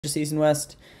East and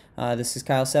West. This is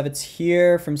Kyle Sevitz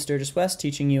here from Sturgis West,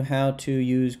 teaching you how to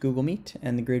use Google Meet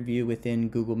and the grid view within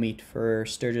Google Meet for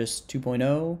Sturgis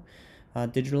 2.0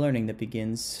 digital learning that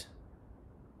begins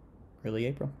early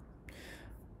April.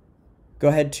 Go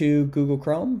ahead to Google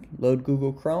Chrome, load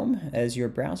Google Chrome as your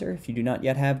browser. If you do not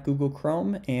yet have Google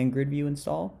Chrome and grid view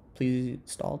installed,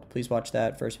 please watch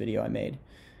that first video I made.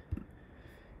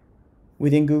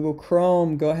 Within Google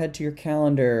Chrome, go ahead to your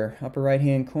calendar. Upper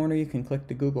right-hand corner, you can click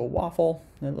the Google waffle,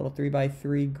 that little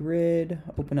 3x3 grid,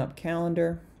 open up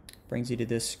calendar, brings you to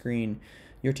this screen.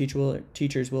 Your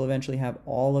teachers will eventually have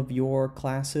all of your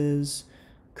classes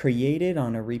created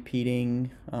on a repeating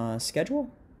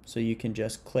schedule, so you can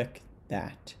just click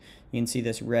that. You can see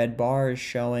this red bar is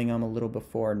showing I'm a little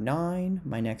before 9.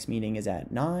 My next meeting is at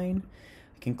 9.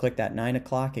 Can click that 9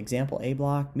 o'clock example A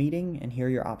block meeting, and here are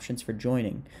your options for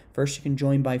joining. First, you can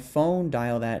join by phone,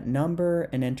 dial that number,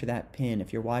 and enter that PIN.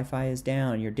 If your Wi-Fi is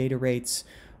down, your data rates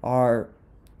are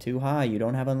too high, you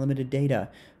don't have unlimited data,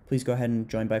 please go ahead and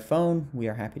join by phone. We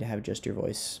are happy to have just your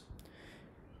voice.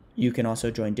 You can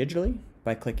also join digitally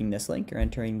by clicking this link or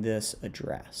entering this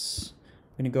address.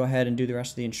 I'm going to go ahead and do the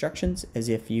rest of the instructions as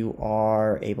if you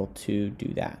are able to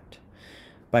do that.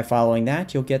 By following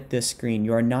that, you'll get this screen.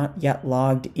 You are not yet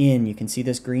logged in. You can see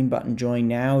this green button, join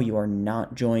now. You are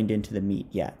not joined into the Meet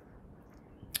yet.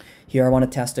 Here I want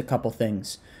to test a couple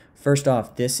things. First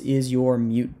off, this is your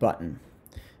mute button.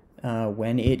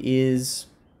 When it is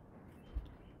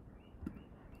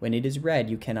red,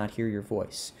 you cannot hear your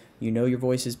voice. You know your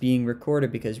voice is being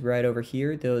recorded because right over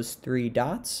here, those 3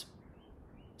 dots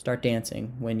start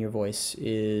dancing when your voice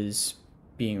is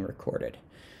being recorded.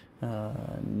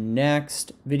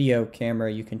 Next, video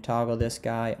camera, you can toggle this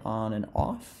guy on and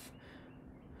off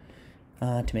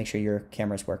to make sure your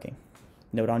camera is working.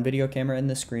 Note on video camera in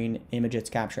the screen image it's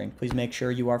capturing. Please make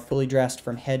sure you are fully dressed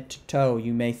from head to toe.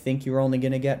 You may think you're only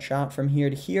going to get shot from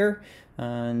here to here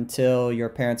until your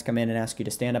parents come in and ask you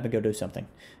to stand up and go do something.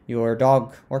 Your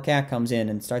dog or cat comes in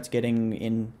and starts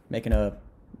making a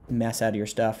mess out of your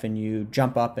stuff, and you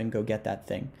jump up and go get that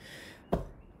thing.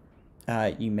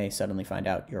 You may suddenly find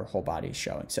out your whole body is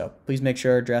showing. So please make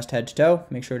sure dressed head to toe.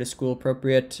 Make sure it is school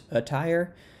appropriate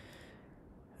attire.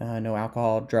 No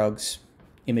alcohol, drugs,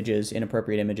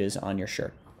 inappropriate images on your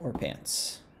shirt or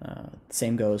pants.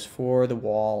 Same goes for the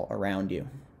wall around you.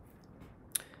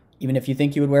 Even if you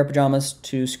think you would wear pajamas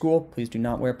to school, please do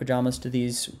not wear pajamas to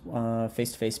these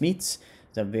face-to-face meets.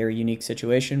 It's a very unique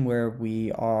situation where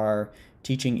we are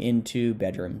teaching into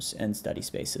bedrooms and study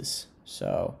spaces.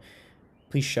 So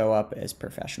please show up as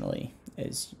professionally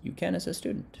as you can as a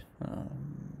student.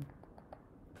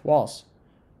 Walls.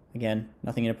 Again,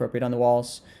 nothing inappropriate on the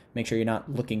walls. Make sure you're not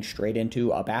looking straight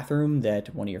into a bathroom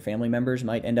that one of your family members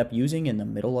might end up using in the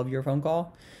middle of your phone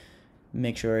call.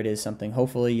 Make sure it is something,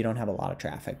 hopefully, you don't have a lot of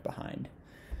traffic behind.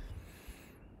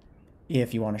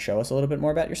 If you want to show us a little bit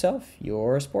more about yourself,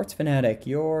 you're a sports fanatic,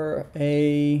 you're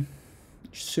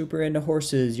super into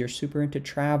horses, you're super into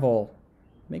travel,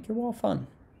 make your wall fun,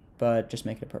 but just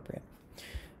make it appropriate.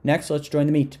 Next, let's join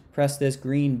the Meet. Press this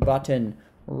green button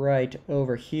right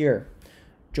over here.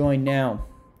 Join now.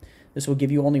 This will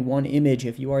give you only one image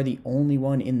if you are the only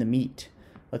one in the Meet.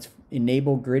 Let's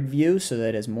enable grid view so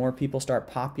that as more people start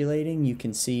populating, you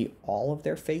can see all of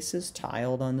their faces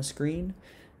tiled on the screen.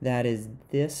 That is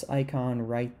this icon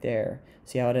right there.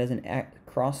 See how it has an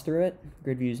cross through it?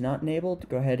 Grid view is not enabled.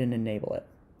 Go ahead and enable it.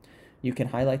 You can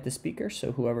highlight the speaker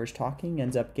so whoever's talking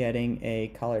ends up getting a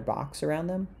colored box around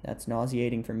them. That's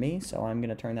nauseating for me, so I'm going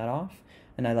to turn that off.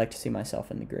 And I like to see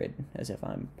myself in the grid as if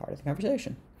I'm part of the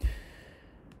conversation.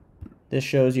 This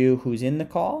shows you who's in the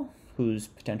call, who's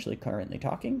potentially currently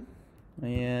talking,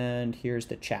 and here's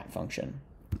the chat function.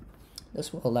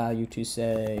 This will allow you to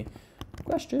say,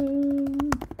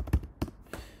 question.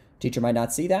 Teacher might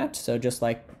not see that, so just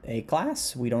like a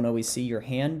class, we don't always see your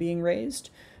hand being raised.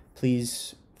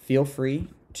 Please feel free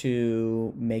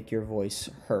to make your voice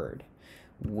heard.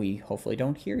 We hopefully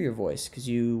don't hear your voice because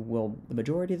the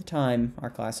majority of the time, our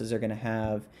classes are going to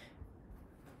have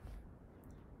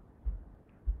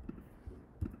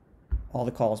all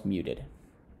the calls muted.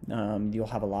 You'll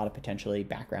have a lot of potentially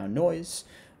background noise,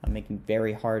 making it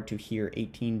very hard to hear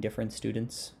 18 different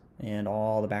students and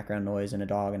all the background noise and a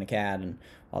dog and a cat and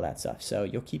all that stuff. So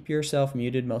you'll keep yourself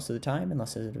muted most of the time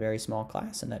unless it's a very small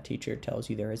class and that teacher tells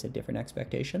you there is a different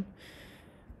expectation.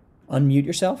 Unmute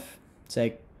yourself,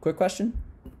 say, quick question,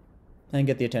 and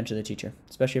get the attention of the teacher,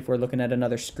 especially if we're looking at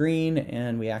another screen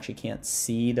and we actually can't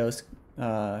see those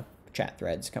chat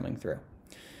threads coming through.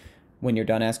 When you're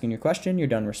done asking your question, you're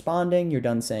done responding, you're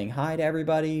done saying hi to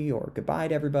everybody or goodbye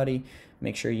to everybody,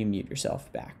 make sure you mute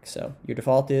yourself back. So your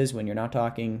default is when you're not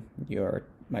talking, your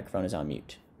microphone is on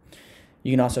mute.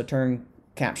 You can also turn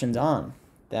captions on.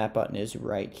 That button is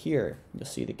right here. You'll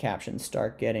see the captions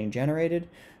start getting generated.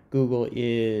 Google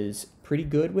is pretty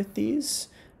good with these.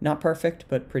 Not perfect,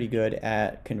 but pretty good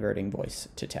at converting voice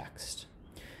to text.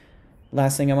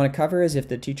 Last thing I want to cover is if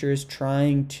the teacher is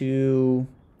trying to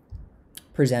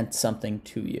present something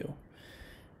to you.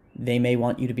 They may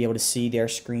want you to be able to see their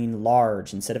screen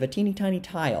large instead of a teeny tiny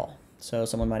tile. So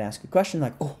someone might ask a question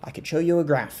like, oh, I could show you a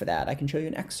graph for that. I can show you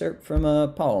an excerpt from a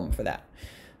poem for that.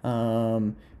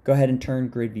 Go ahead and turn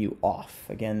grid view off.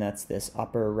 Again, that's this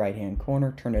upper right-hand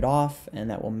corner. Turn it off, and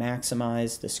that will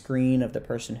maximize the screen of the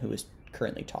person who is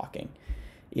currently talking.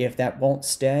 If that won't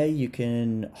stay, you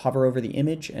can hover over the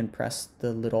image and press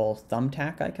the little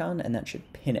thumbtack icon, and that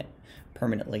should pin it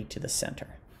permanently to the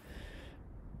center.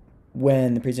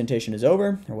 When the presentation is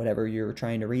over, or whatever you're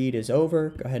trying to read is over,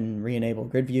 go ahead and re-enable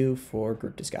grid view for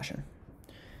group discussion.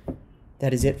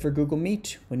 That is it for Google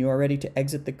Meet. When you are ready to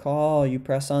exit the call, you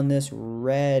press on this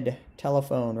red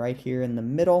telephone right here in the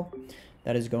middle.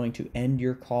 That is going to end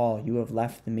your call. You have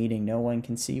left the meeting. No one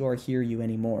can see or hear you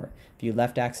anymore. If you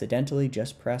left accidentally,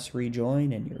 just press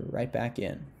rejoin and you're right back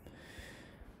in.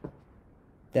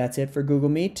 That's it for Google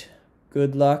Meet.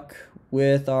 Good luck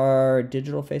with our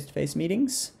digital face-to-face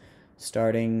meetings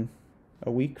starting a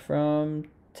week from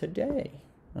today.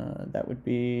 That would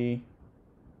be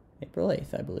April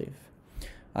 8th, I believe.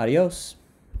 Adios.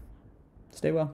 Stay well.